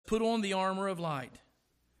put on the armor of light.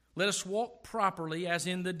 Let us walk properly as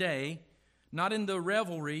in the day, not in the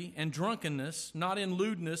revelry and drunkenness, not in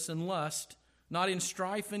lewdness and lust, not in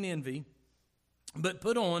strife and envy, but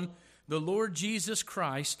put on the Lord Jesus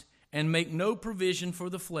Christ and make no provision for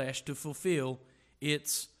the flesh to fulfill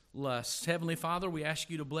its lusts. Heavenly Father, we ask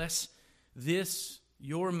you to bless this,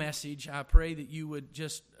 your message. I pray that you would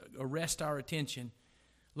just arrest our attention.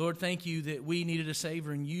 Lord, thank you that we needed a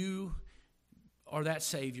Savior, and you are that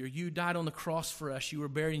Savior. You died on the cross for us. You were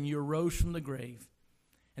buried, and you arose from the grave.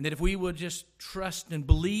 And that if we would just trust and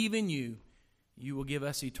believe in you, you will give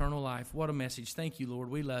us eternal life. What a message. Thank you, Lord.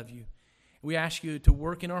 We love you. We ask you to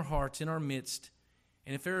work in our hearts, in our midst.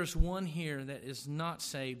 And if there is one here that is not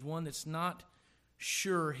saved, one that's not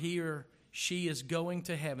sure he or she is going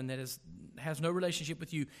to heaven, that has no relationship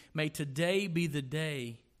with you, may today be the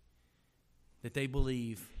day that they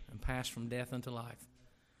believe and pass from death unto life.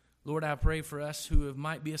 Lord, I pray for us who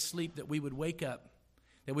might be asleep that we would wake up,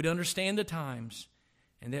 that we'd understand the times,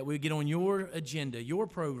 and that we'd get on your agenda, your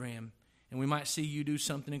program, and we might see you do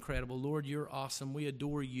something incredible. Lord, you're awesome. We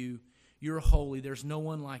adore you. You're holy. There's no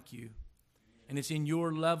one like you. And it's in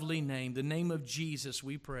your lovely name, the name of Jesus,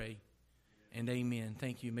 we pray. And amen.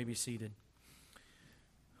 Thank you. You may be seated.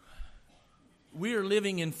 We are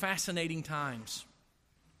living in fascinating times.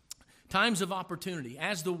 Times of opportunity.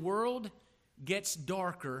 As the world gets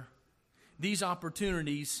darker, these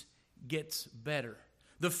opportunities gets better.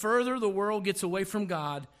 The further the world gets away from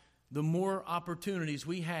God, the more opportunities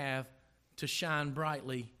we have to shine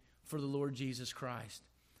brightly for the Lord Jesus Christ.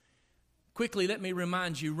 Quickly, let me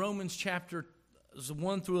remind you, Romans chapter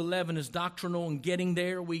 1 through 11 is doctrinal, and getting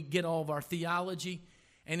there, we get all of our theology.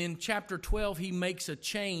 And in chapter 12, he makes a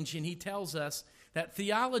change, and he tells us that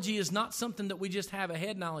theology is not something that we just have a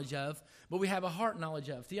head knowledge of, but we have a heart knowledge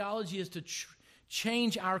of. Theology is to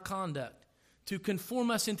change our conduct, to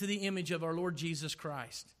conform us into the image of our Lord Jesus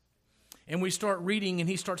Christ. And we start reading, and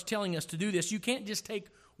he starts telling us to do this. You can't just take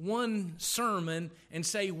one sermon and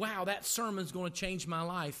say, wow, that sermon's going to change my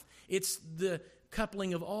life. It's the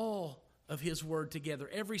coupling of all of his word together.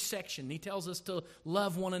 Every section, he tells us to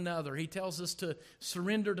love one another. He tells us to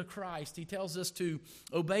surrender to Christ. He tells us to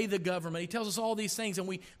obey the government. He tells us all these things, and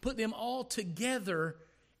we put them all together,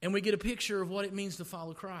 and we get a picture of what it means to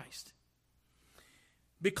follow Christ.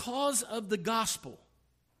 Because of the gospel,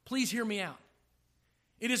 please hear me out.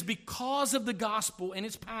 It is because of the gospel and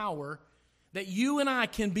its power that you and I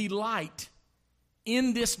can be light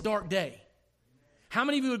in this dark day. How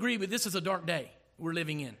many of you agree with this is a dark day we're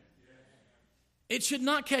living in? It should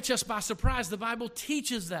not catch us by surprise. The Bible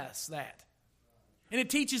teaches us that. And it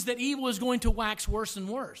teaches that evil is going to wax worse and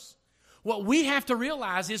worse. What we have to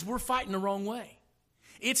realize is we're fighting the wrong way.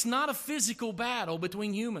 It's not a physical battle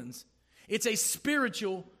between humans. It's a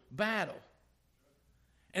spiritual battle.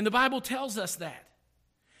 And the Bible tells us that.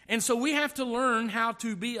 And so we have to learn how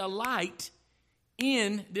to be a light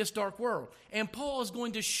in this dark world. And Paul is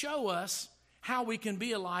going to show us how we can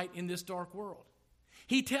be a light in this dark world.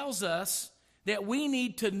 He tells us that we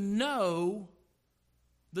need to know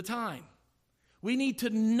the time. We need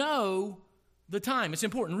to know the time. It's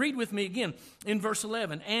important. Read with me again in verse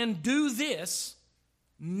 11. And do this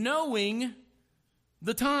knowing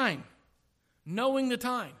the time. Knowing the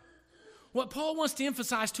time. What Paul wants to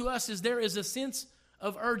emphasize to us is there is a sense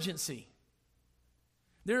of urgency.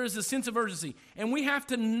 There is a sense of urgency. And we have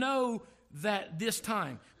to know that this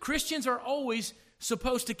time. Christians are always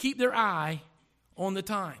supposed to keep their eye on the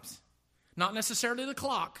times. Not necessarily the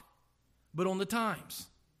clock, but on the times.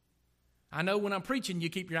 I know when I'm preaching, you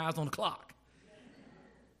keep your eyes on the clock.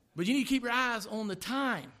 But you need to keep your eyes on the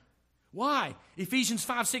time. Why? Ephesians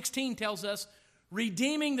 5:16 tells us,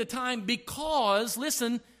 redeeming the time because,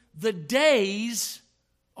 listen, the days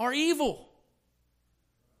are evil.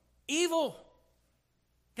 Evil.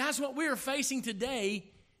 Guys, what we are facing today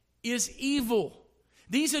is evil.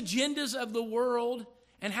 These agendas of the world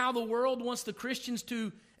and how the world wants the Christians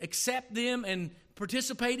to accept them and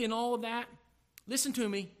participate in all of that, listen to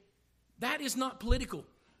me, that is not political.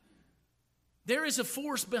 There is a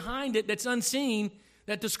force behind it that's unseen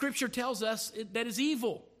that the Scripture tells us that is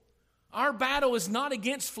evil. Our battle is not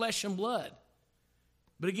against flesh and blood,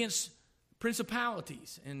 but against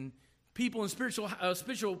principalities and people in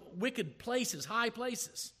spiritual wicked places, high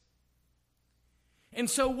places. And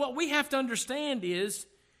so what we have to understand is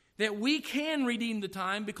that we can redeem the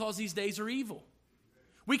time because these days are evil.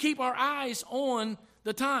 We keep our eyes on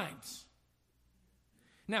the times.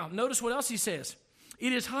 Now, notice what else he says.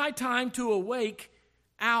 It is high time to awake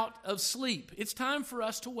out of sleep. It's time for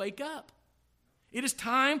us to wake up. It is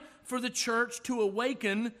time for the church to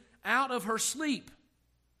awaken out of her sleep.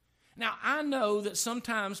 Now, I know that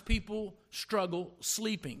sometimes people struggle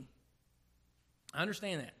sleeping. I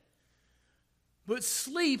understand that. But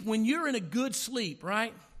sleep, when you're in a good sleep,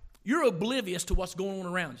 right, you're oblivious to what's going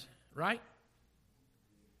on around you, right?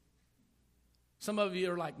 Some of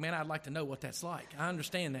you are like, man, I'd like to know what that's like. I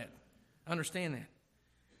understand that.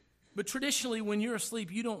 But traditionally, when you're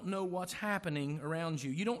asleep, you don't know what's happening around you.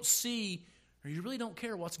 You don't see, or you really don't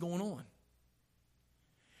care what's going on.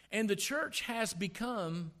 And the church has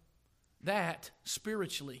become that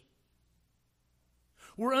spiritually.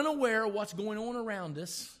 We're unaware of what's going on around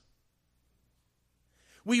us.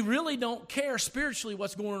 We really don't care spiritually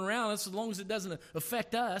what's going on around us as long as it doesn't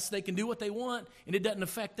affect us. They can do what they want, and it doesn't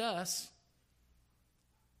affect us.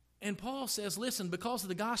 And Paul says, listen, because of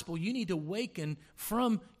the gospel, you need to awaken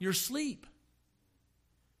from your sleep.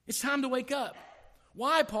 It's time to wake up.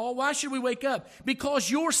 Why, Paul? Why should we wake up?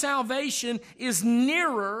 Because your salvation is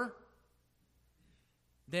nearer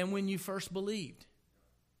than when you first believed.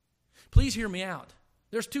 Please hear me out.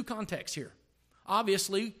 There's two contexts here.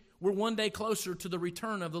 Obviously, we're one day closer to the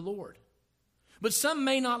return of the Lord. But some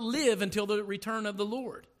may not live until the return of the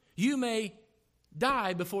Lord. You may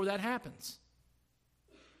die before that happens.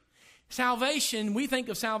 Salvation, we think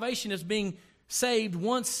of salvation as being saved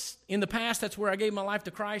once in the past. That's where I gave my life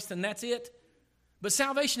to Christ, and that's it. But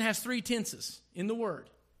salvation has three tenses in the Word.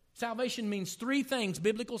 Salvation means three things,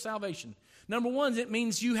 biblical salvation. Number one, it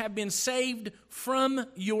means you have been saved from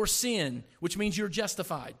your sin, which means you're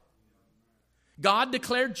justified. God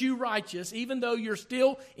declared you righteous, even though you're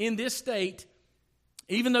still in this state,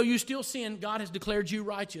 even though you still sin, God has declared you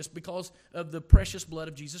righteous because of the precious blood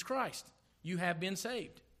of Jesus Christ. You have been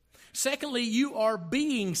saved. Secondly, you are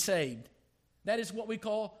being saved. That is what we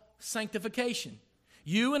call sanctification.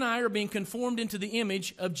 You and I are being conformed into the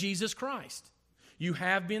image of Jesus Christ. You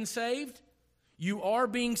have been saved. You are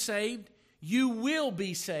being saved. You will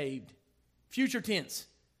be saved. Future tense.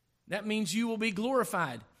 That means you will be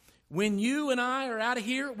glorified. When you and I are out of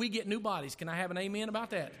here, we get new bodies. Can I have an amen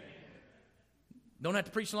about that? Don't have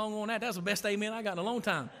to preach long on that. That's the best amen I got in a long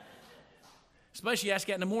time. Especially you ask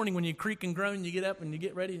that in the morning when you creak and groan, you get up and you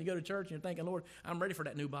get ready and you go to church and you're thinking, Lord, I'm ready for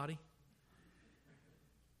that new body.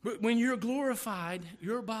 But when you're glorified,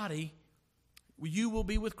 your body, you will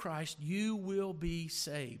be with Christ. You will be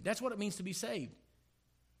saved. That's what it means to be saved.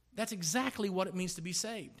 That's exactly what it means to be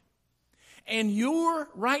saved. And you're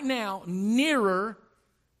right now nearer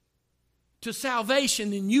to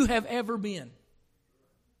salvation than you have ever been.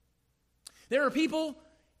 There are people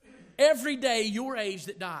every day your age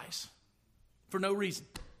that dies for no reason.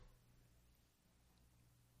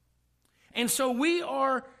 And so we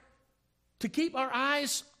are to keep our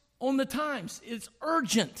eyes on the times. It's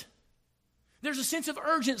urgent. There's a sense of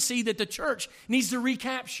urgency that the church needs to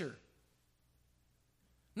recapture.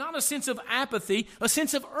 Not a sense of apathy, a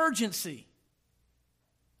sense of urgency.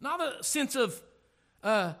 Not a sense of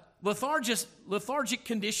lethargic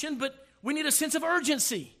condition, but we need a sense of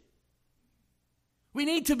urgency. We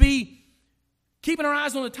need to be keeping our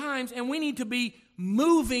eyes on the times, and we need to be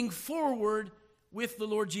moving forward with the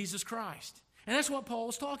Lord Jesus Christ. And that's what Paul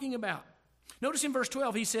is talking about. Notice in verse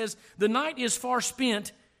 12, he says, the night is far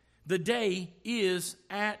spent, the day is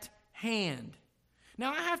at hand.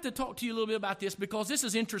 Now, I have to talk to you a little bit about this because this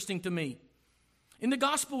is interesting to me. In the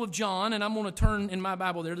Gospel of John, and I'm going to turn in my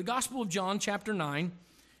Bible there, the Gospel of John, chapter 9,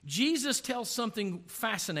 Jesus tells something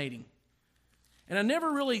fascinating. And I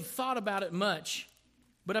never really thought about it much,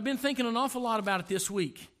 but I've been thinking an awful lot about it this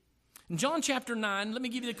week. In John chapter 9, let me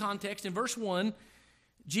give you the context. In verse 1,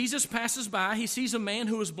 Jesus passes by. He sees a man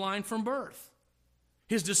who is blind from birth.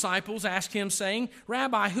 His disciples ask him, saying,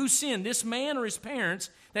 Rabbi, who sinned, this man or his parents,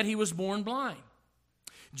 that he was born blind?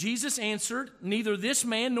 Jesus answered, neither this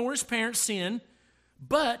man nor his parents sinned,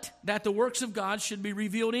 but that the works of God should be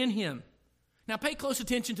revealed in him. Now pay close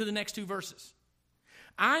attention to the next two verses.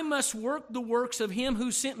 I must work the works of him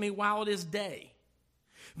who sent me while it is day.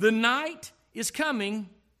 The night is coming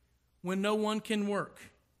when no one can work.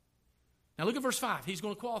 Now look at verse 5. He's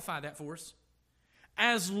going to qualify that for us.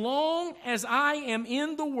 As long as I am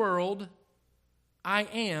in the world, I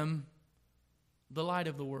am the light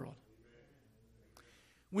of the world.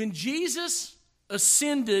 When Jesus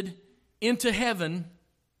ascended into heaven,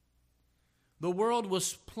 the world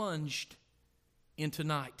was plunged into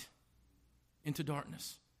night, into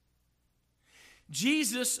darkness.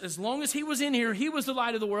 Jesus, as long as he was in here, he was the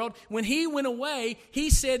light of the world. When he went away, he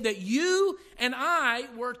said that you and I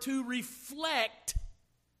were to reflect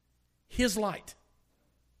his light.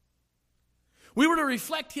 We were to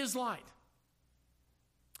reflect his light.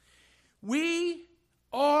 We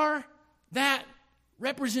are that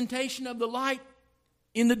representation of the light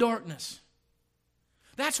in the darkness.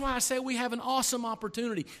 That's why I say we have an awesome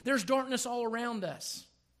opportunity. There's darkness all around us.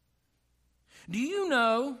 Do you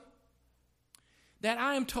know that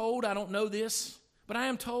I am told, I don't know this, but I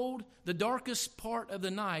am told the darkest part of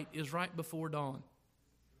the night is right before dawn.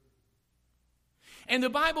 And the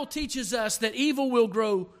Bible teaches us that evil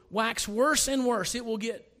will wax worse and worse. It will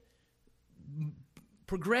get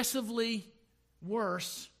progressively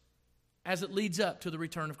worse as it leads up to the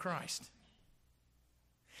return of Christ.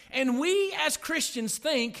 And we as Christians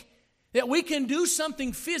think that we can do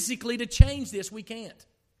something physically to change this. We can't.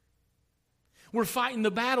 We're fighting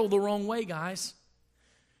the battle the wrong way, guys.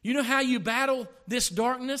 You know how you battle this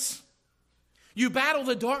darkness? You battle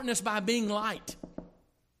the darkness by being light.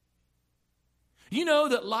 You know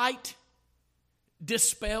that light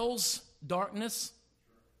dispels darkness?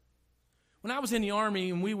 When I was in the Army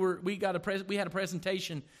and we had a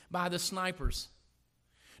presentation by the snipers.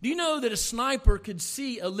 Do you know that a sniper could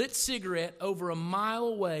see a lit cigarette over a mile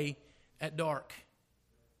away at dark?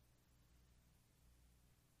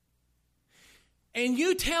 And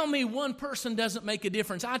you tell me one person doesn't make a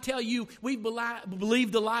difference. I tell you, we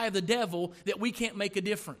believe the lie of the devil that we can't make a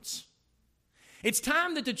difference. It's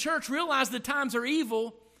time that the church realized that times are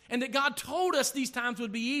evil and that God told us these times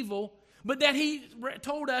would be evil, but that He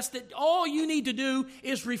told us that all you need to do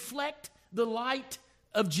is reflect the light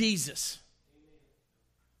of Jesus.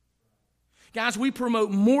 Guys, we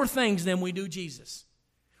promote more things than we do Jesus.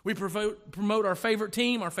 We promote our favorite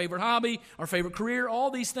team, our favorite hobby, our favorite career,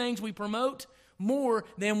 all these things we promote more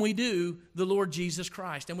than we do the Lord Jesus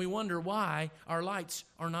Christ. And we wonder why our lights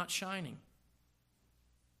are not shining.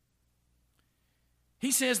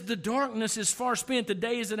 He says the darkness is far spent, the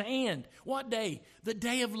day is at hand. What day? The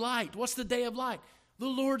day of light. What's the day of light? The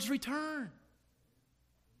Lord's return.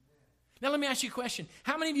 Now let me ask you a question.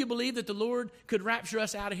 How many of you believe that the Lord could rapture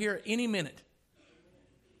us out of here at any minute?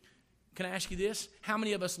 Can I ask you this? How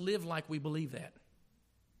many of us live like we believe that?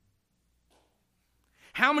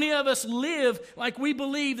 How many of us live like we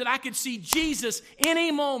believe that I could see Jesus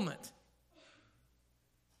any moment?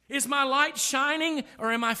 Is my light shining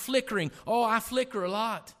or am I flickering? Oh, I flicker a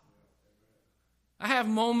lot. I have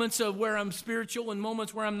moments of where I'm spiritual and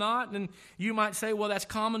moments where I'm not. And you might say, well, that's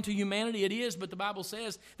common to humanity. It is, but the Bible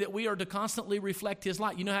says that we are to constantly reflect His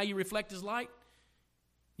light. You know how you reflect His light?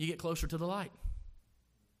 You get closer to the light.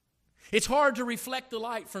 It's hard to reflect the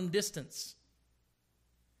light from distance.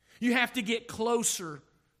 You have to get closer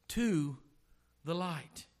to the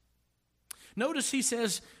light. Notice he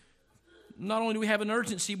says, not only do we have an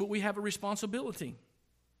urgency, but we have a responsibility.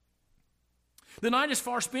 The night is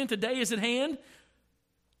far spent, the day is at hand.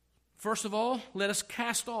 First of all, let us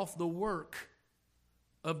cast off the work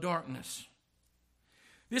of darkness.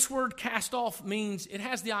 This word cast off means, it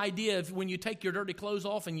has the idea of when you take your dirty clothes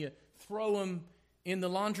off and you throw them in the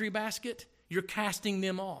laundry basket, you're casting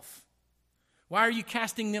them off. Why are you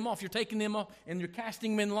casting them off? You're taking them off and you're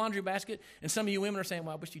casting them in the laundry basket. And some of you women are saying,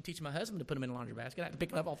 well, I wish you'd teach my husband to put them in the laundry basket. I have to pick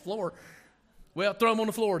them up off the floor. Well, throw them on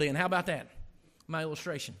the floor then. How about that? My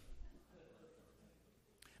illustration.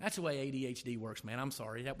 That's the way ADHD works, man. I'm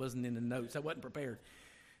sorry. That wasn't in the notes. I wasn't prepared.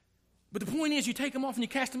 But the point is, you take them off and you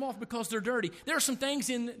cast them off because they're dirty. There are some things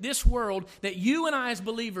in this world that you and I as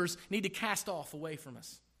believers need to cast off away from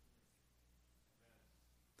us.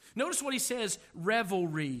 Notice what he says,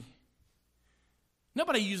 revelry.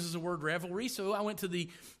 Nobody uses the word revelry, so I went to the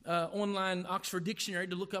online Oxford Dictionary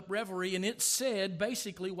to look up revelry, and it said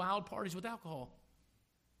basically wild parties with alcohol.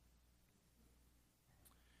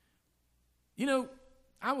 You know,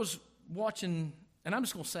 I was watching, and I'm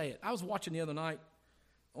just going to say it, I was watching the other night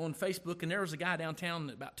on Facebook, and there was a guy downtown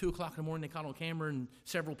at about 2 o'clock in the morning. They caught it on camera, and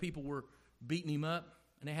several people were beating him up,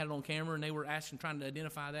 and they had it on camera, and they were trying to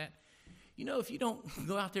identify that. You know, if you don't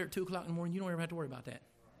go out there at 2 o'clock in the morning, you don't ever have to worry about that.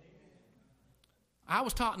 I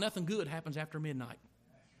was taught nothing good happens after midnight.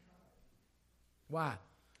 Why?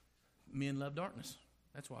 Men love darkness.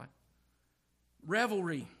 That's why.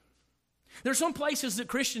 Revelry. There are some places that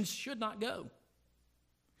Christians should not go.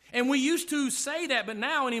 And we used to say that, but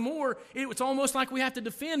now anymore, it's almost like we have to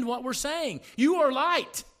defend what we're saying. You are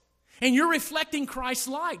light, and you're reflecting Christ's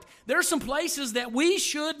light. There are some places that we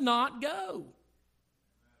should not go.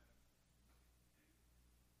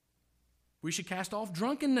 We should cast off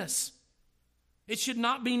drunkenness. It should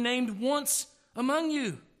not be named once among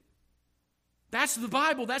you. That's the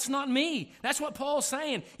Bible. That's not me. That's what Paul's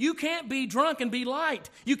saying. You can't be drunk and be light.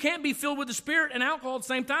 You can't be filled with the Spirit and alcohol at the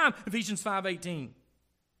same time. Ephesians 5:18.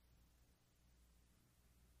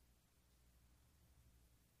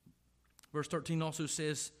 Verse 13 also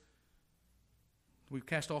says, we've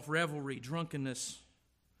cast off revelry, drunkenness,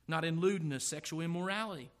 not in lewdness, sexual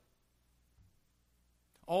immorality.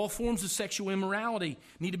 All forms of sexual immorality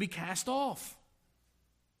need to be cast off.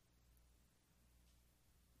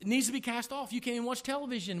 It needs to be cast off. You can't even watch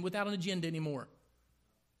television without an agenda anymore.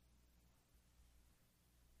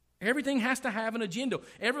 Everything has to have an agenda.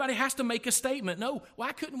 Everybody has to make a statement. No,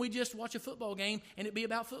 why couldn't we just watch a football game and it be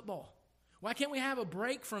about football? Why can't we have a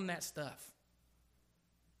break from that stuff?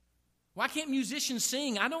 Why can't musicians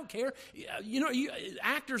sing? I don't care.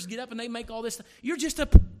 Actors get up and they make all this stuff. You're just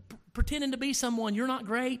pretending to be someone. You're not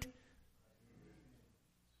great.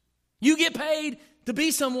 You get paid to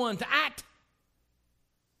be someone, to act.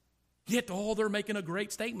 Yet, they're making a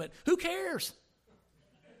great statement. Who cares?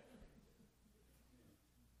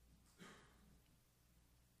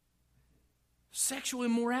 Sexual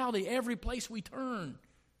immorality, every place we turn.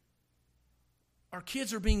 Our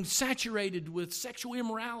kids are being saturated with sexual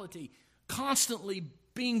immorality, constantly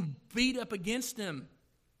being beat up against them.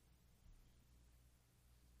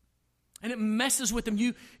 And it messes with them.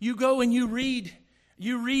 You go and you read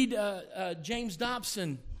James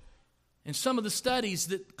Dobson and some of the studies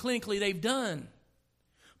that clinically they've done.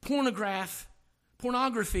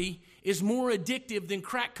 Pornography is more addictive than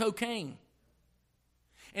crack cocaine.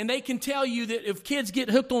 And they can tell you that if kids get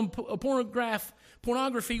hooked on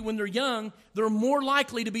pornography when they're young, they're more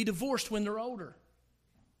likely to be divorced when they're older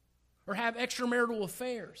or have extramarital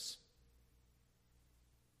affairs.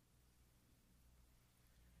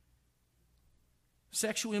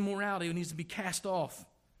 Sexual immorality needs to be cast off.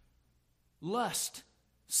 Lust,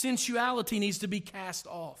 sensuality needs to be cast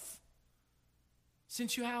off.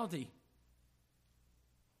 Sensuality.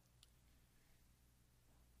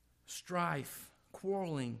 Strife,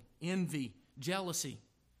 quarreling, envy, jealousy.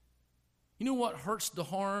 You know what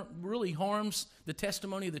really harms the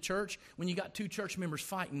testimony of the church? When you got two church members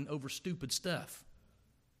fighting over stupid stuff.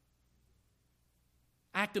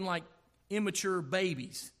 Acting like immature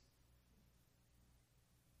babies.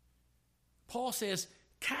 Paul says,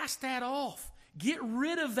 cast that off. Get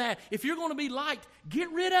rid of that. If you're going to be liked,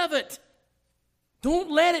 get rid of it.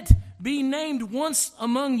 Don't let it be named once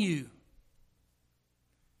among you.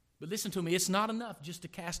 But listen to me, it's not enough just to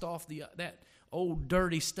cast off that old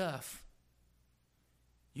dirty stuff.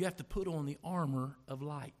 You have to put on the armor of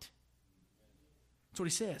light. That's what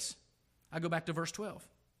he says. I go back to verse 12.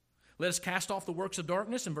 Let us cast off the works of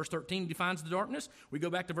darkness. And verse 13 defines the darkness. We go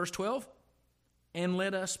back to verse 12. And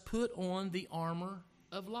let us put on the armor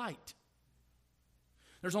of light.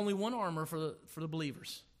 There's only one armor for the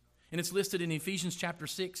believers. And it's listed in Ephesians chapter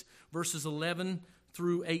 6, verses 11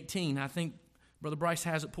 through 18. I think Brother Bryce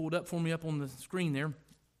has it pulled up for me up on the screen there.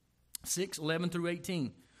 6, 11 through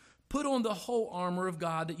 18. Put on the whole armor of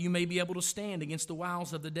God that you may be able to stand against the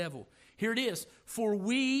wiles of the devil. Here it is. For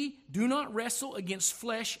we do not wrestle against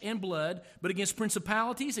flesh and blood, but against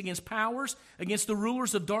principalities, against powers, against the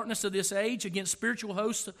rulers of darkness of this age, against spiritual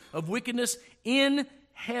hosts of wickedness in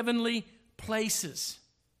heavenly places.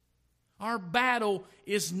 Our battle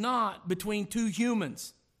is not between two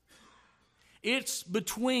humans. It's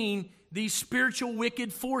between these spiritual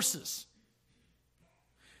wicked forces.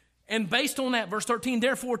 And based on that, verse 13,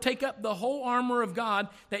 therefore take up the whole armor of God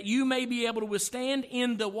that you may be able to withstand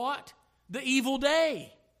in the what? The evil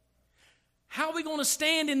day. How are we going to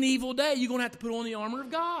stand in the evil day? You're going to have to put on the armor of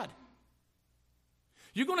God.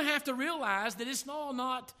 You're going to have to realize that it's all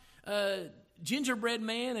not gingerbread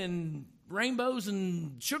man and rainbows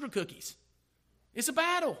and sugar cookies. It's a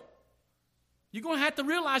battle. You're going to have to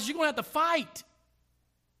realize you're going to have to fight.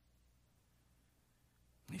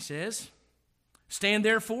 He says, stand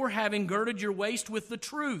therefore, having girded your waist with the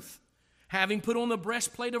truth, having put on the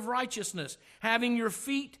breastplate of righteousness, having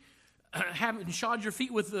shod your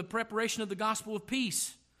feet with the preparation of the gospel of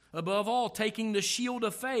peace. Above all, taking the shield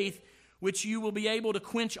of faith, which you will be able to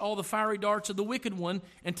quench all the fiery darts of the wicked one,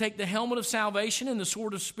 and take the helmet of salvation and the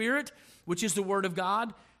sword of Spirit, which is the word of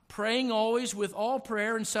God, praying always with all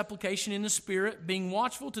prayer and supplication in the Spirit, being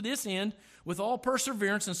watchful to this end, with all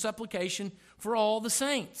perseverance and supplication for all the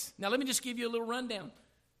saints. Now let me just give you a little rundown.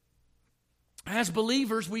 As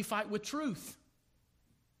believers, we fight with truth.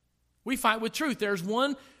 We fight with truth. There's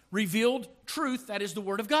one revealed truth, that is the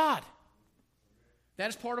Word of God. That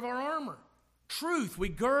is part of our armor. Truth. We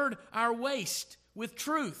gird our waist with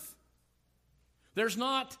truth. There's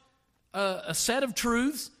not a set of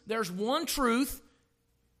truths. There's one truth.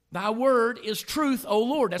 Thy word is truth, O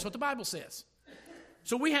Lord. That's what the Bible says.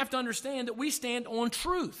 So we have to understand that we stand on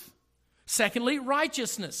truth. Secondly,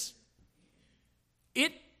 righteousness.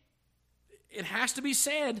 It has to be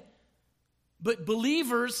said, but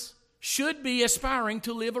believers should be aspiring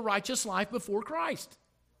to live a righteous life before Christ.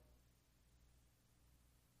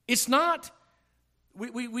 It's not,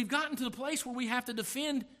 we've gotten to the place where we have to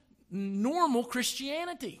defend normal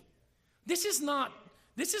Christianity. This is not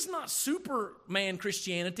Superman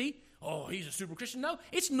Christianity. Oh, he's a super Christian. No,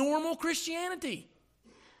 it's normal Christianity.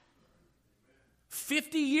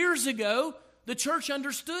 50 years ago, the church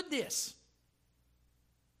understood this.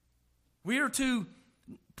 We are to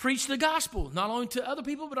preach the gospel, not only to other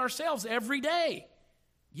people, but ourselves every day.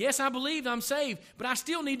 Yes, I believe I'm saved, but I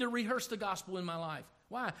still need to rehearse the gospel in my life.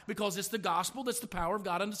 Why? Because it's the gospel that's the power of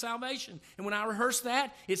God unto salvation. And when I rehearse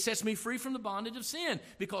that, it sets me free from the bondage of sin.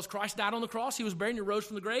 Because Christ died on the cross, He was buried and He rose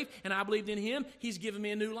from the grave, and I believed in Him. He's given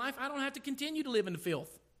me a new life. I don't have to continue to live in the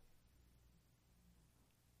filth.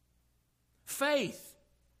 Faith,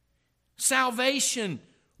 salvation,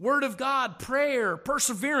 Word of God, prayer,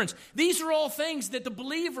 perseverance. These are all things that the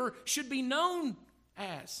believer should be known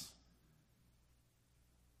as.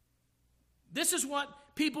 This is what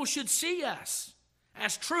people should see us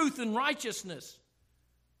as: truth and righteousness,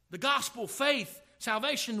 the gospel, faith,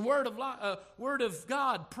 salvation, word of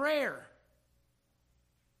God, prayer.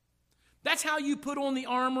 That's how you put on the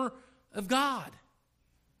armor of God.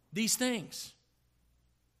 These things.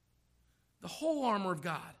 The whole armor of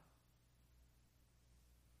God.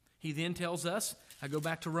 He then tells us, I go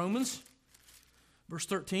back to Romans, verse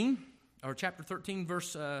 13, or chapter 13,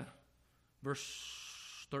 verse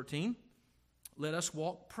 13. Let us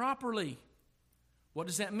walk properly. What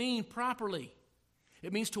does that mean, properly?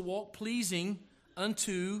 It means to walk pleasing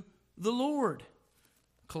unto the Lord.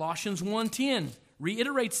 Colossians 1:10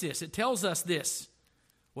 reiterates this. It tells us this.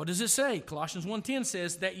 What does it say? Colossians 1:10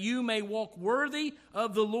 says, that you may walk worthy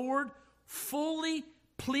of the Lord, fully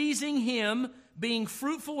pleasing Him, being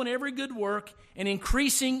fruitful in every good work, and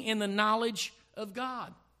increasing in the knowledge of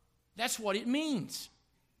God. That's what it means.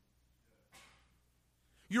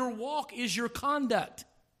 Your walk is your conduct.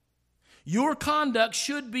 Your conduct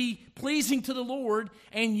should be pleasing to the Lord,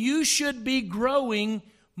 and you should be growing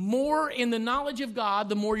more in the knowledge of God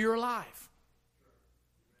the more you're alive.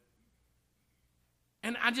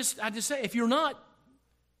 And I just say, if you're not,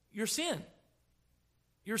 you're sin.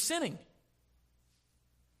 You're sinning.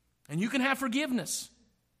 And you can have forgiveness.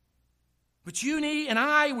 But you need,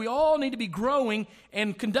 and we all need to be growing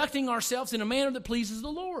and conducting ourselves in a manner that pleases the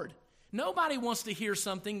Lord. Nobody wants to hear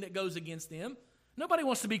something that goes against them. Nobody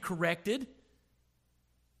wants to be corrected.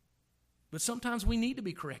 But sometimes we need to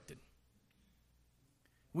be corrected.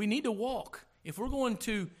 We need to walk. If we're going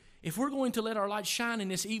to let our light shine in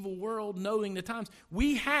this evil world, knowing the times,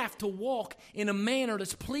 we have to walk in a manner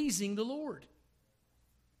that's pleasing the Lord.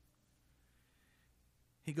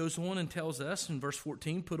 He goes on and tells us in verse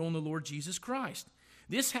 14, put on the Lord Jesus Christ.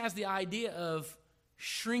 This has the idea of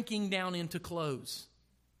shrinking down into clothes.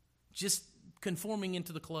 Just conforming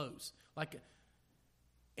into the clothes.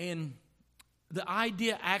 And the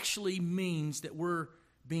idea actually means that we're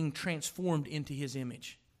being transformed into His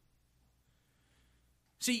image.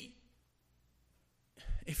 See,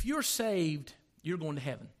 if you're saved, you're going to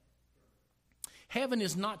heaven. Heaven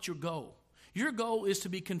is not your goal. Your goal is to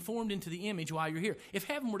be conformed into the image while you're here. If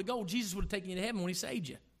heaven were the goal, Jesus would have taken you to heaven when He saved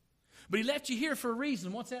you. But He left you here for a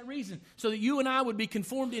reason. What's that reason? So that you and I would be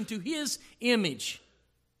conformed into His image.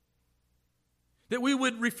 That we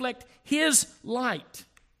would reflect His light.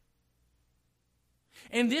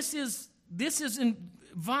 And this is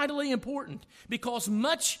vitally important, because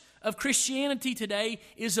much of Christianity today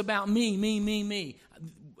is about me.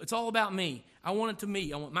 It's all about me. I want it to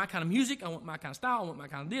me. I want my kind of music. I want my kind of style. I want my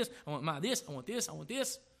kind of this. I want my this. I want this. I want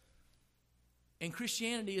this. And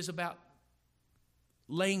Christianity is about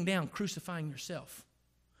laying down, crucifying yourself.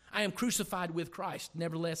 I am crucified with Christ,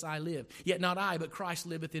 nevertheless I live. Yet not I, but Christ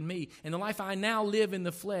liveth in me. And the life I now live in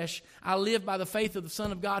the flesh, I live by the faith of the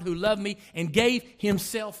Son of God who loved me and gave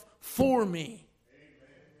Himself for me.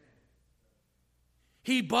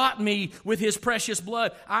 He bought me with His precious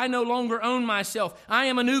blood. I no longer own myself. I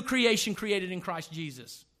am a new creation created in Christ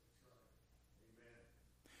Jesus.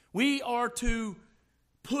 We are to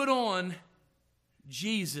put on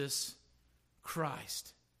Jesus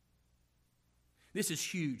Christ. This is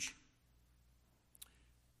huge.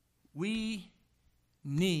 We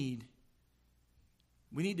need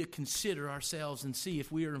to consider ourselves and see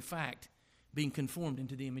if we are in fact being conformed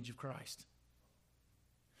into the image of Christ.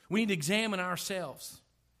 We need to examine ourselves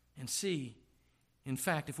and see, in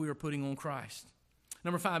fact, if we are putting on Christ.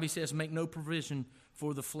 Number 5, he says, make no provision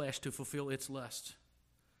for the flesh to fulfill its lust.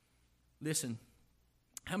 Listen,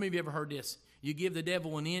 how many of you ever heard this? You give the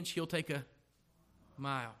devil an inch, he'll take a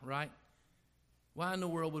mile, right? Why in the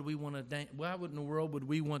world would we want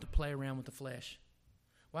to play around with the flesh?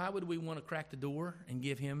 Why would we want to crack the door and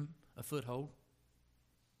give him a foothold?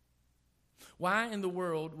 Why in the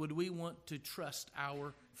world would we want to trust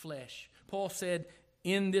our flesh? Paul said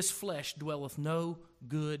in this flesh dwelleth no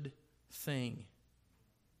good thing.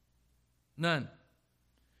 None.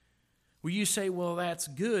 Well, you say, well, that's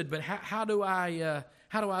good, but how do I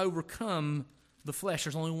overcome the flesh?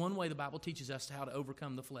 There's only one way the Bible teaches us how to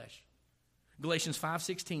overcome the flesh. Galatians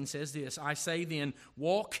 5:16 says this, I say then,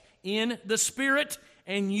 walk in the Spirit,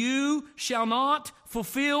 and you shall not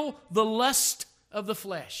fulfill the lust of the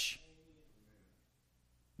flesh.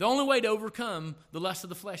 The only way to overcome the lust of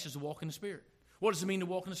the flesh is to walk in the Spirit. What does it mean to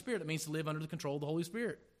walk in the Spirit? It means to live under the control of the Holy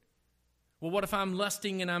Spirit. Well, what if I'm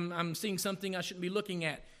lusting and I'm seeing something I shouldn't be looking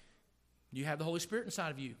at? You have the Holy Spirit inside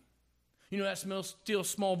of you. You know that still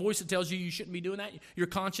small voice that tells you you shouldn't be doing that? Your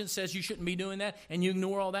conscience says you shouldn't be doing that, and you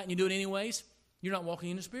ignore all that and you do it anyways? You're not walking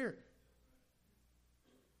in the Spirit.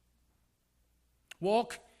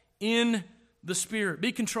 Walk in the Spirit.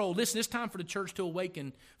 Be controlled. Listen, it's time for the church to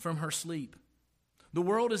awaken from her sleep. The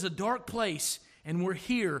world is a dark place, and we're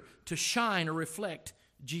here to shine or reflect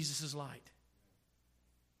Jesus' light.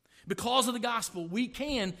 Because of the gospel, we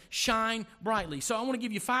can shine brightly. So I want to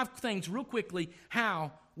give you 5 things real quickly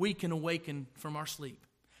how we can awaken from our sleep.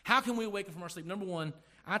 How can we awaken from our sleep? Number 1,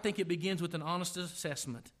 I think it begins with an honest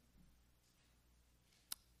assessment.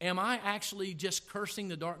 Am I actually just cursing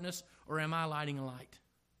the darkness, or am I lighting a light?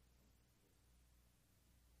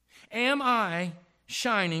 Am I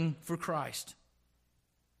shining for Christ?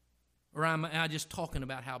 Or am I just talking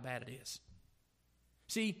about how bad it is?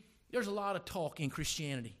 See, there's a lot of talk in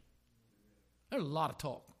Christianity. There's a lot of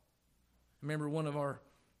talk. I remember one of our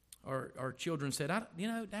children said, Dad,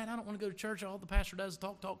 I don't want to go to church. All the pastor does is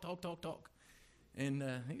talk. And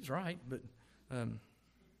he's right, but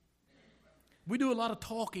we do a lot of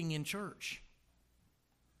talking in church.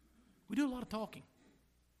 We do a lot of talking.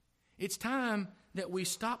 It's time that we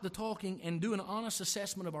stop the talking and do an honest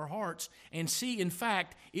assessment of our hearts and see, in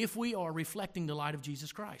fact, if we are reflecting the light of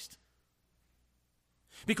Jesus Christ.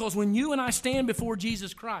 Because when you and I stand before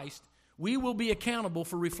Jesus Christ, we will be accountable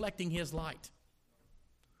for reflecting His light.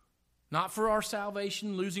 Not for our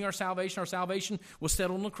salvation, losing our salvation. Our salvation was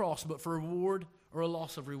settled on the cross, but for a reward or a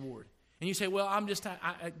loss of reward. And you say, well,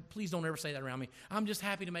 please don't ever say that around me. I'm just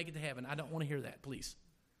happy to make it to heaven. I don't want to hear that, please.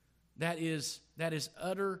 That is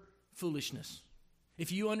utter foolishness.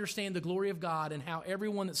 If you understand the glory of God and how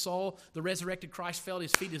everyone that saw the resurrected Christ fell at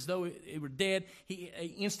His feet as though they were dead, he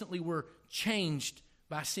instantly were changed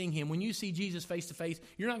by seeing Him. When you see Jesus face to face,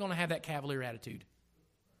 you're not going to have that cavalier attitude.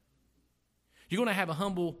 You're going to have a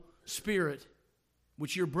humble spirit,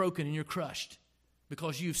 which you're broken and you're crushed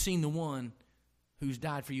because you've seen the one who's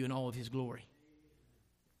died for you in all of His glory.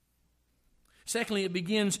 Secondly, it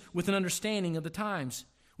begins with an understanding of the times.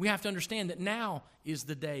 We have to understand that now is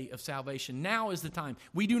the day of salvation. Now is the time.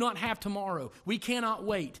 We do not have tomorrow. We cannot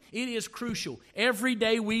wait. It is crucial. Every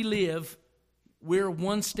day we live, we're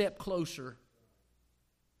one step closer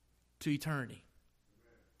to eternity.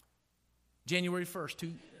 January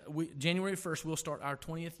 1st, we'll start our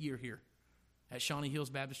 20th year here at Shawnee Hills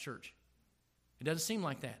Baptist Church. It doesn't seem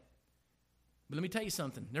like that. But let me tell you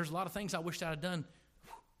something. There's a lot of things I wished I had done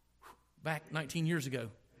back 19 years ago.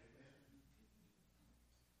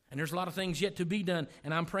 And there's a lot of things yet to be done.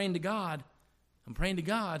 And I'm praying to God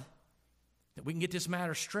that we can get this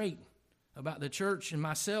matter straight about the church and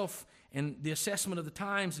myself and the assessment of the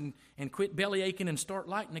times and quit belly aching and start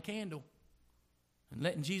lighting the candle and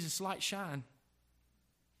letting Jesus' light shine.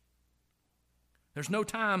 There's no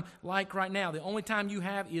time like right now. The only time you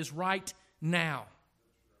have is right now.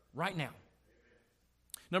 Right now.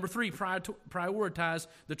 Number 3, prioritize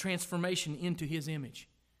the transformation into His image.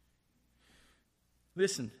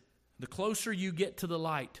 Listen, the closer you get to the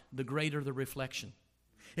light, the greater the reflection.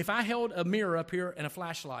 If I held a mirror up here and a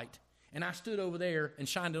flashlight, and I stood over there and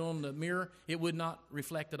shined it on the mirror, it would not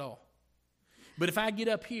reflect at all. But if I get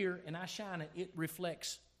up here and I shine it, it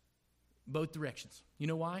reflects both directions. You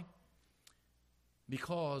know why?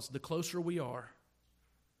 Because the closer we are,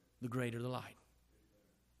 the greater the light.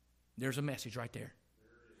 There's a message right there.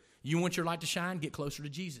 You want your light to shine? Get closer to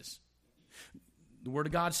Jesus. The Word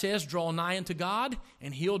of God says, draw nigh unto God,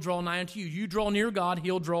 and He'll draw nigh unto you. You draw near God,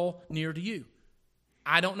 He'll draw near to you.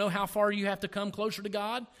 I don't know how far you have to come closer to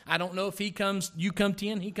God. I don't know if you come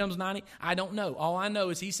 10, He comes 90. I don't know. All I know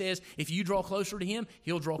is He says, if you draw closer to Him,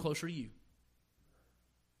 He'll draw closer to you.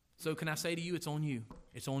 So can I say to you, it's on you.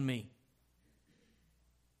 It's on me.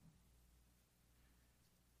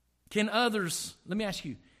 Can others, let me ask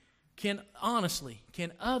you, can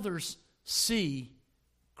others see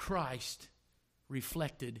Christ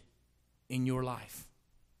reflected in your life?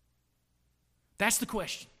 That's the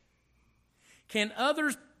question. Can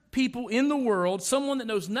other people in the world, someone that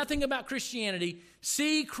knows nothing about Christianity,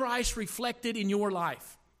 see Christ reflected in your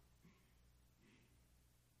life?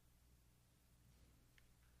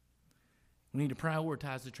 We need to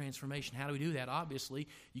prioritize the transformation. How do we do that? Obviously,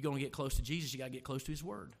 you're going to get close to Jesus. You got to get close to His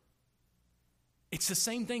Word. It's the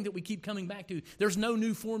same thing that we keep coming back to. There's no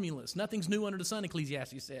new formulas. Nothing's new under the sun,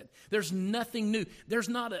 Ecclesiastes said. There's nothing new. There's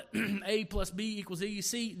not a A plus B equals E,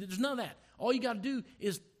 C. There's none of that. All you got to do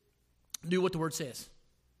is do what the Word says.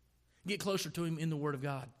 Get closer to Him in the Word of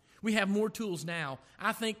God. We have more tools now.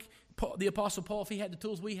 I think the Apostle Paul, if he had the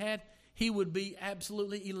tools we had, he would be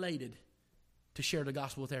absolutely elated to share the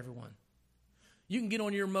gospel with everyone. You can get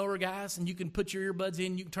on your mower, guys, and you can put your earbuds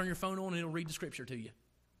in, you can turn your phone on, and it'll read the Scripture to you.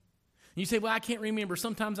 You say, well, I can't remember.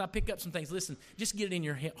 Sometimes I pick up some things. Listen, just get it in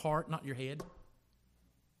your heart, not your head.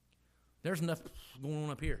 There's enough going on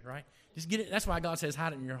up here, right? Just get it. That's why God says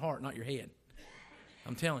hide it in your heart, not your head.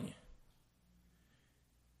 I'm telling you.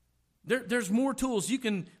 There's more tools. You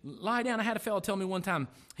can lie down. I had a fellow tell me one time,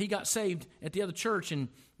 he got saved at the other church, and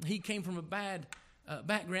he came from a bad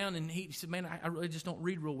background, and he said, man, I really just don't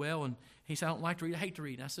read real well. And he said, I don't like to read. I hate to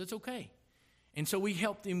read. And I said, it's okay. And so we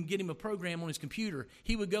helped him get him a program on his computer.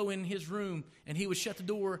 He would go in his room, and he would shut the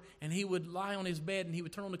door, and he would lie on his bed, and he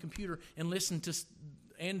would turn on the computer and listen to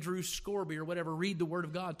Andrew Scorby or whatever read the Word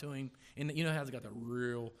of God to him. And you know how he's got that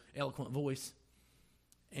real eloquent voice.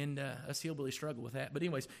 And us hillbillies struggle with that. But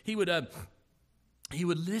anyways, he would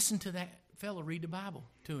listen to that fellow read the Bible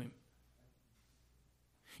to him.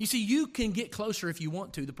 You see, you can get closer if you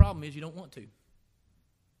want to. The problem is you don't want to.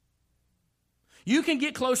 You can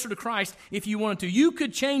get closer to Christ if you wanted to. You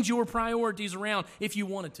could change your priorities around if you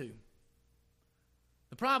wanted to.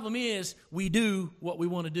 The problem is we do what we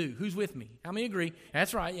want to do. Who's with me? How many agree?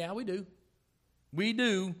 That's right. Yeah, we do. We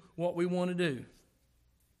do what we want to do.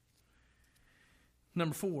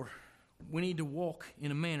 Number 4, we need to walk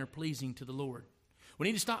in a manner pleasing to the Lord. We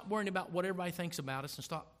need to stop worrying about what everybody thinks about us and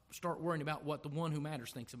start worrying about what the one who matters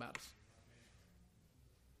thinks about us.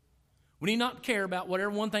 We need not care about what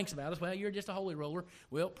everyone thinks about us. Well, you're just a holy roller.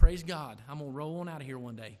 Well, praise God. I'm going to roll on out of here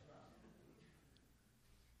one day.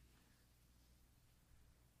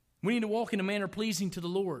 We need to walk in a manner pleasing to the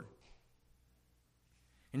Lord.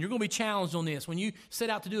 And you're going to be challenged on this. When you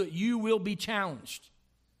set out to do it, you will be challenged.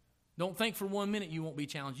 Don't think for 1 minute you won't be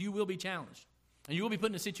challenged. You will be challenged. And you will be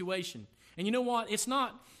put in a situation. And you know what? It's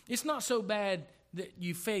not so bad that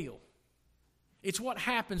you fail. It's what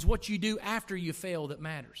happens, what you do after you fail that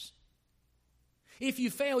matters. If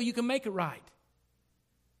you fail, you can make it right.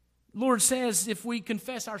 The Lord says if we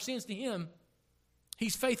confess our sins to Him,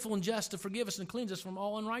 He's faithful and just to forgive us and cleanse us from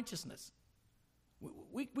all unrighteousness.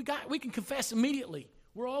 We can confess immediately.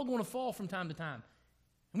 We're all going to fall from time to time.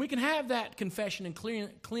 And we can have that confession and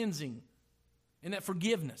cleansing and that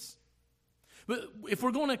forgiveness. But if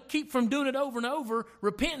we're going to keep from doing it over and over,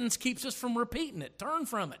 repentance keeps us from repeating it. Turn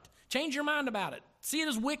from it. Change your mind about it. See it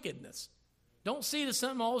as wickedness. Don't see it as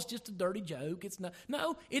something, it's just a dirty joke. It's not.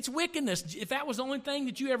 No, it's wickedness. If that was the only thing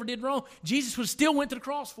that you ever did wrong, Jesus would still went to the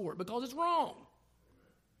cross for it because it's wrong.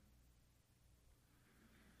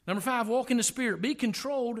 Number 5, walk in the Spirit. Be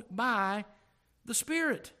controlled by the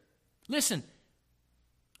Spirit. Listen,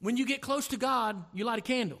 when you get close to God, you light a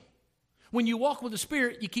candle. When you walk with the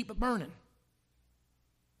Spirit, you keep it burning.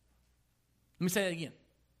 Let me say that again.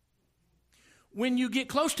 When you get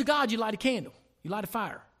close to God, you light a candle. You light a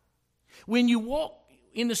fire. When you walk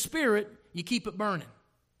in the Spirit, you keep it burning.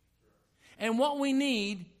 And what we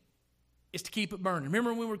need is to keep it burning. Remember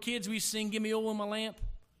when we were kids, we used to sing, "Give me oil in my lamp,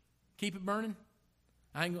 keep it burning"?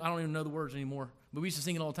 I don't even know the words anymore, but we used to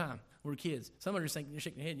sing it all the time. We were kids. Some of you are shaking your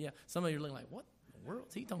head, yeah. Some of you are looking like, what in the world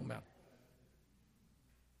is he talking about?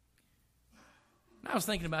 And I was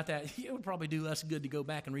thinking about that. It would probably do us good to go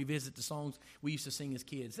back and revisit the songs we used to sing as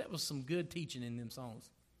kids. That was some good teaching in them songs.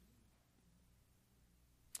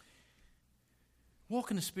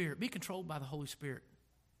 Walk in the Spirit. Be controlled by the Holy Spirit.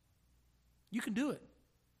 You can do it.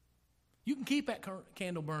 You can keep that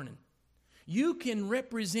candle burning. You can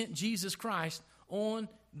represent Jesus Christ on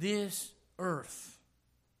this earth.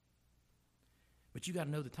 But you got to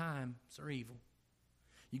know the times are evil.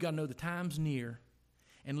 You got to know the time's near.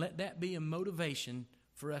 And let that be a motivation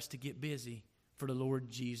for us to get busy for the Lord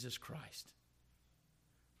Jesus Christ.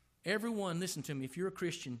 Everyone, listen to me. If you're a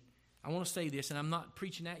Christian, I want to say this, and I'm not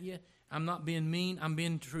preaching at you. I'm not being mean. I'm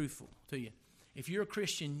being truthful to you. If you're a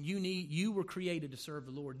Christian, you were created to serve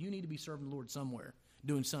the Lord. You need to be serving the Lord somewhere,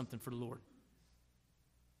 doing something for the Lord.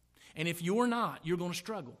 And if you're not, you're going to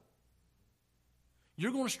struggle.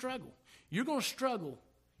 You're going to struggle. You're going to struggle.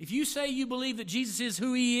 If you say you believe that Jesus is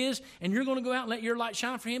who He is, and you're going to go out and let your light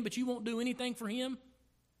shine for Him, but you won't do anything for Him,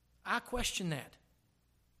 I question that.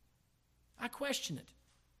 I question it.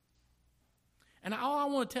 And all I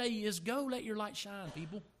want to tell you is go let your light shine,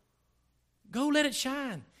 people. Go let it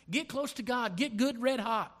shine. Get close to God. Get good red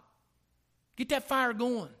hot. Get that fire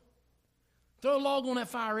going. Throw a log on that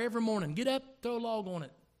fire every morning. Get up, throw a log on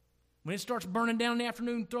it. When it starts burning down in the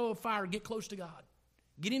afternoon, throw a fire. Get close to God.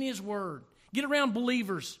 Get in His Word. Get around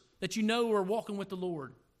believers that you know are walking with the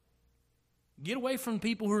Lord. Get away from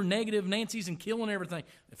people who are negative Nancy's and killing everything.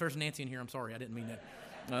 If there's Nancy in here, I'm sorry, I didn't mean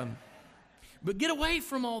that. But get away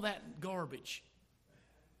from all that garbage.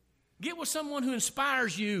 Get with someone who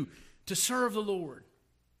inspires you to serve the Lord.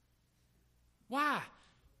 Why?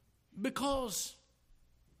 Because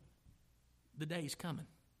the day is coming.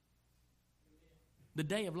 The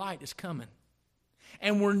day of light is coming.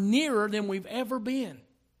 And we're nearer than we've ever been.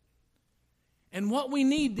 And what we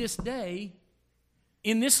need this day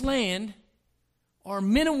in this land are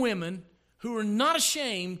men and women who are not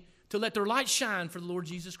ashamed to let their light shine for the Lord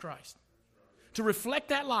Jesus Christ. To reflect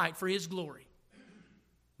that light for His glory.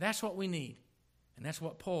 That's what we need. And that's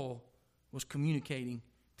what Paul was communicating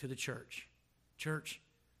to the church. Church,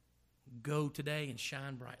 go today and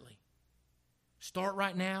shine brightly. Start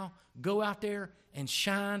right now. Go out there and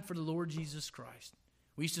shine for the Lord Jesus Christ.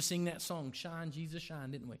 We used to sing that song, Shine, Jesus,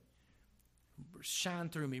 Shine, didn't we? Shine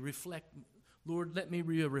through me. Reflect. Lord, let me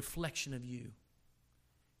be a reflection of You.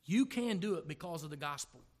 You can do it because of the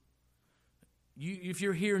gospel. If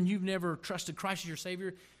you're here and you've never trusted Christ as your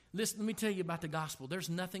Savior, listen, let me tell you about the gospel. There's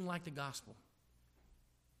nothing like the gospel.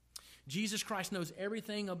 Jesus Christ knows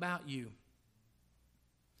everything about you.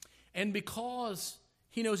 And because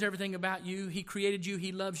He knows everything about you, He created you,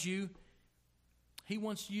 He loves you, He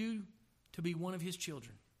wants you to be one of His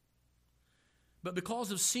children. But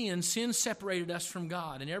because of sin separated us from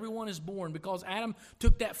God. And everyone is born, because Adam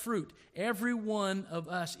took that fruit, every one of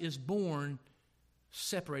us is born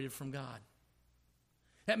separated from God.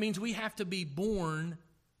 That means we have to be born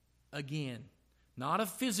again. Not a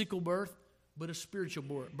physical birth, but a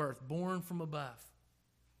spiritual birth, born from above.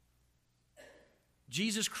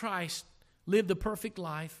 Jesus Christ lived the perfect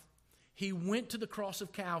life. He went to the cross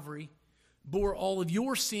of Calvary, bore all of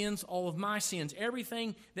your sins, all of my sins.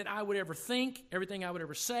 Everything that I would ever think, everything I would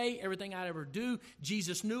ever say, everything I'd ever do,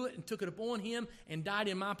 Jesus knew it and took it upon Him and died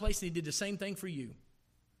in my place, and He did the same thing for you.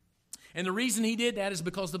 And the reason He did that is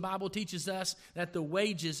because the Bible teaches us that the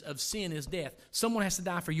wages of sin is death. Someone has to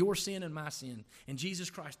die for your sin and my sin. And Jesus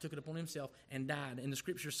Christ took it upon Himself and died. And the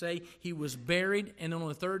Scriptures say He was buried, and on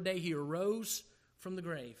the third day He arose from the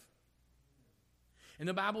grave. And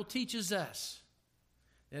the Bible teaches us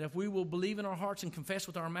that if we will believe in our hearts and confess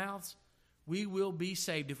with our mouths, we will be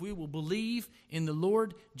saved. If we will believe in the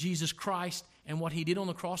Lord Jesus Christ and what He did on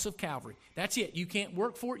the cross of Calvary. That's it. You can't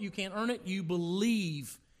work for it. You can't earn it. You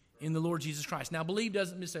believe in the Lord Jesus Christ. Now, believe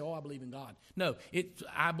doesn't just say, oh, I believe in God. No,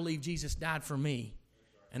 I believe Jesus died for me.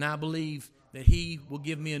 And I believe that He will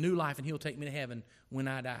give me a new life and He'll take me to heaven when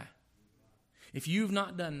I die. If you've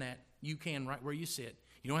not done that, you can right where you sit.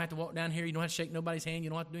 You don't have to walk down here. You don't have to shake nobody's hand. You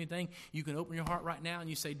don't have to do anything. You can open your heart right now and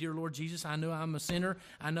you say, Dear Lord Jesus, I know I'm a sinner.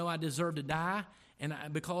 I know I deserve to die. And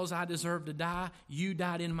because I deserve to die, You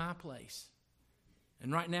died in my place.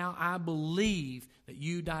 And right now, I believe that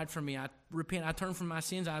You died for me. I repent. I turn from my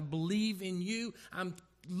sins. I believe in You. I'm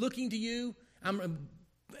looking to You.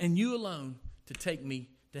 And You alone to take me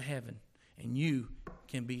to heaven. And you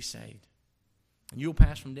can be saved. And you'll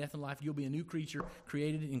pass from death and life. You'll be a new creature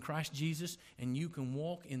created in Christ Jesus. And you can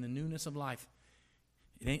walk in the newness of life.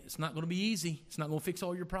 It's not going to be easy. It's not going to fix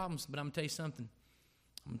all your problems. But I'm going to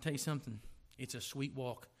tell you something. It's a sweet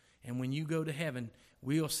walk. And when you go to heaven,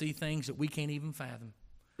 we'll see things that we can't even fathom.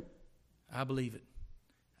 I believe it.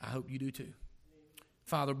 I hope you do too.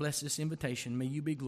 Father, bless this invitation. May You be glorified.